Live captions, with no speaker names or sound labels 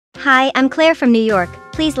Hi, I'm Claire from New York.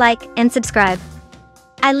 Please like and subscribe.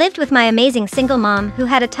 I lived with my amazing single mom who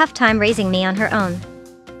had a tough time raising me on her own.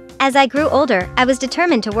 As I grew older, I was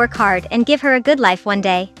determined to work hard and give her a good life one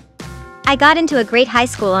day. I got into a great high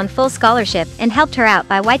school on full scholarship and helped her out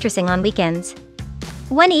by waitressing on weekends.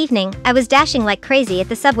 One evening, I was dashing like crazy at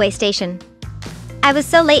the subway station. I was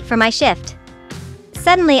so late for my shift.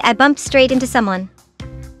 Suddenly, I bumped straight into someone.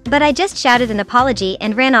 But I just shouted an apology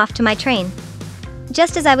and ran off to my train.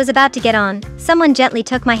 Just as I was about to get on, someone gently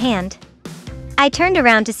took my hand. I turned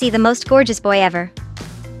around to see the most gorgeous boy ever.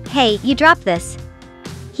 "Hey, you dropped this."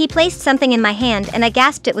 He placed something in my hand and I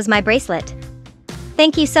gasped it was my bracelet.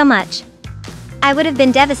 "Thank you so much. I would have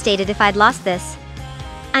been devastated if I'd lost this."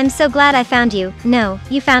 "I'm so glad I found you." "No,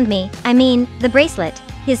 you found me. I mean, the bracelet."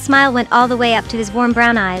 His smile went all the way up to his warm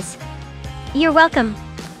brown eyes. "You're welcome.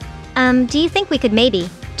 Do you think we could maybe?"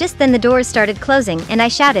 Just then the doors started closing and I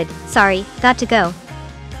shouted, "Sorry, got to go."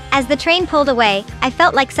 As the train pulled away, I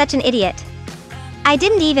felt like such an idiot. I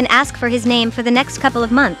didn't even ask for his name for the next couple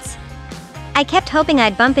of months. I kept hoping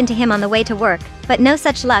I'd bump into him on the way to work, but no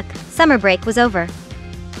such luck. Summer break was over.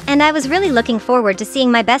 And I was really looking forward to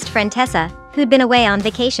seeing my best friend Tessa, who'd been away on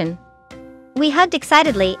vacation. We hugged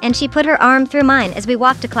excitedly and she put her arm through mine as we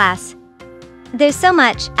walked to class. "There's so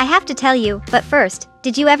much I have to tell you, but first,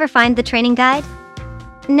 did you ever find the training guide?"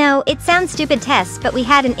 "No, it sounds stupid, Tess, but we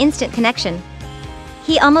had an instant connection.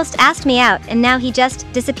 He almost asked me out and now he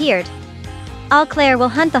just disappeared. All Claire will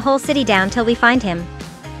hunt the whole city down till we find him.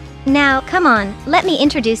 Now, come on, let me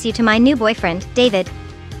introduce you to my new boyfriend, David."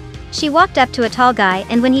 She walked up to a tall guy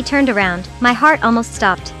and when he turned around, my heart almost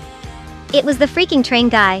stopped. It was the freaking train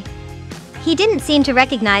guy. He didn't seem to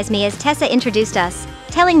recognize me as Tessa introduced us,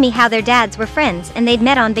 telling me how their dads were friends and they'd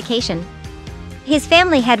met on vacation. His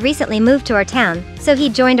family had recently moved to our town, so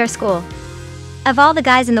he'd joined our school. Of all the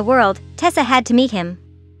guys in the world, Tessa had to meet him.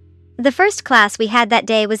 The first class we had that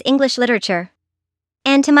day was English literature.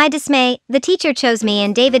 And to my dismay, the teacher chose me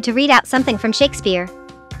and David to read out something from Shakespeare.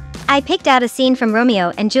 I picked out a scene from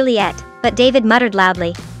Romeo and Juliet, but David muttered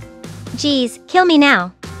loudly, "Geez, kill me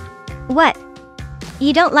now." "What?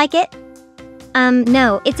 You don't like it?"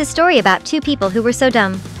 No, it's a story about two people who were so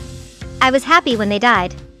dumb. I was happy when they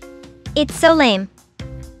died. It's so lame."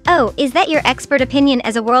 "Oh, is that your expert opinion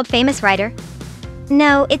as a world-famous writer?"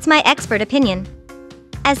 "No, it's my expert opinion.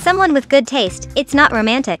 As someone with good taste, it's not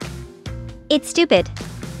romantic. It's stupid."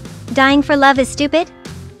 "Dying for love is stupid?"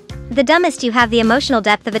 "The dumbest. You have the emotional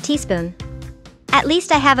depth of a teaspoon." "At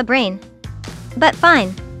least I have a brain." "But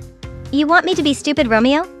fine. You want me to be stupid,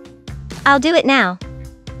 Romeo? I'll do it now."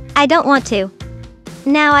 "I don't want to."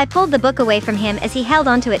 Now I pulled the book away from him as he held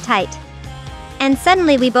onto it tight. And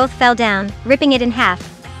suddenly we both fell down, ripping it in half.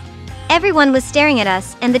 Everyone was staring at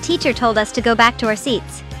us and the teacher told us to go back to our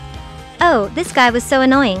seats. Oh, this guy was so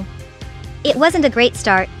annoying. It wasn't a great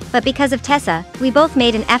start, but because of Tessa, we both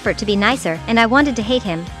made an effort to be nicer and I wanted to hate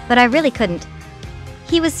him, but I really couldn't.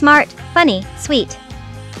 He was smart, funny, sweet.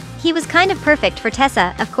 He was kind of perfect for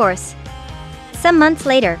Tessa, of course. Some months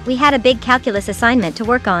later, we had a big calculus assignment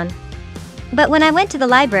to work on. But when I went to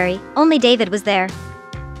the library, only David was there.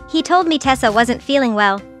 He told me Tessa wasn't feeling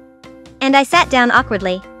well. And I sat down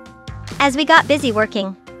awkwardly. As we got busy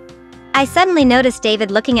working, I suddenly noticed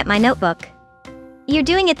David looking at my notebook.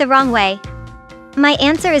 "You're doing it the wrong way." "My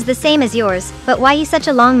answer is the same as yours, but why use such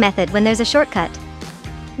a long method when there's a shortcut?"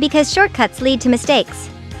 "Because shortcuts lead to mistakes.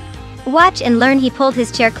 Watch and learn." He pulled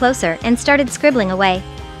his chair closer and started scribbling away.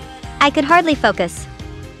 I could hardly focus.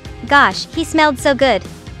 Gosh, he smelled so good.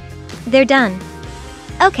 "They're done."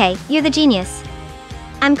 "Okay, you're the genius.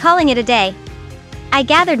 I'm calling it a day." I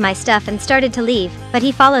gathered my stuff and started to leave, but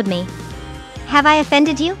he followed me. "Have I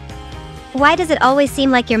offended you? Why does it always seem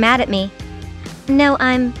like you're mad at me?" "No,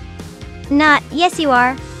 I'm not." "Yes, you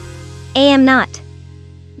are." "I am not."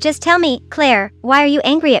 "Just tell me, Claire, why are you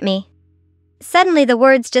angry at me?" Suddenly the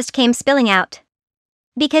words just came spilling out.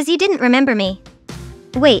 "Because you didn't remember me."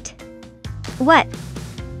 "Wait. What?"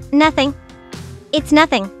 "Nothing. It's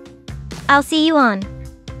nothing. I'll see you on."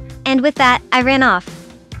 And with that, I ran off.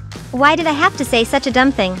 Why did I have to say such a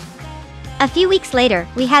dumb thing? A few weeks later,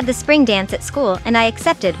 we had the spring dance at school and I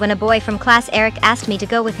accepted when a boy from class, Eric, asked me to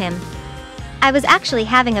go with him. I was actually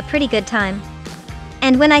having a pretty good time.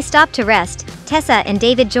 And when I stopped to rest, Tessa and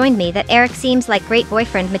David joined me. That Eric seems like great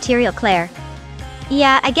boyfriend material, Claire.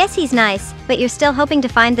 "Yeah, I guess he's nice, but you're still hoping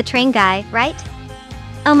to find the train guy, right?"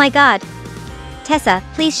 "Oh my god. Tessa,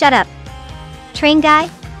 please shut up." "Train guy?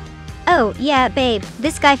 Oh, yeah, babe,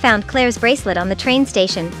 this guy found Claire's bracelet on the train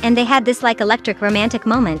station and they had this like electric romantic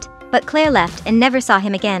moment, but Claire left and never saw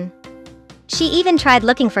him again. She even tried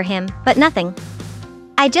looking for him, but nothing.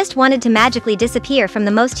 I just wanted to magically disappear from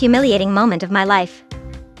the most humiliating moment of my life.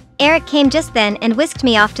 Eric came just then and whisked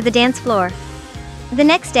me off to the dance floor. The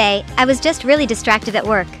next day, I was just really distracted at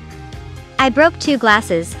work. I broke 2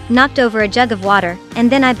 glasses, knocked over a jug of water,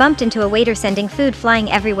 and then I bumped into a waiter sending food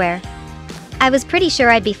flying everywhere. I was pretty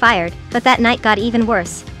sure I'd be fired, but that night got even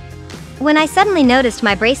worse. When I suddenly noticed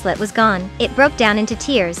my bracelet was gone, it broke down into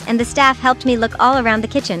tears and the staff helped me look all around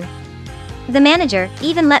the kitchen. The manager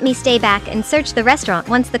even let me stay back and search the restaurant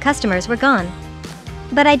once the customers were gone.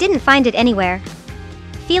 But I didn't find it anywhere.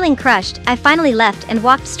 Feeling crushed, I finally left and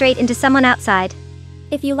walked straight into someone outside.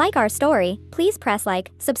 If you like our story, please press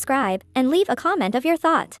like, subscribe, and leave a comment of your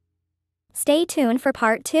thought. Stay tuned for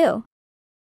part 2.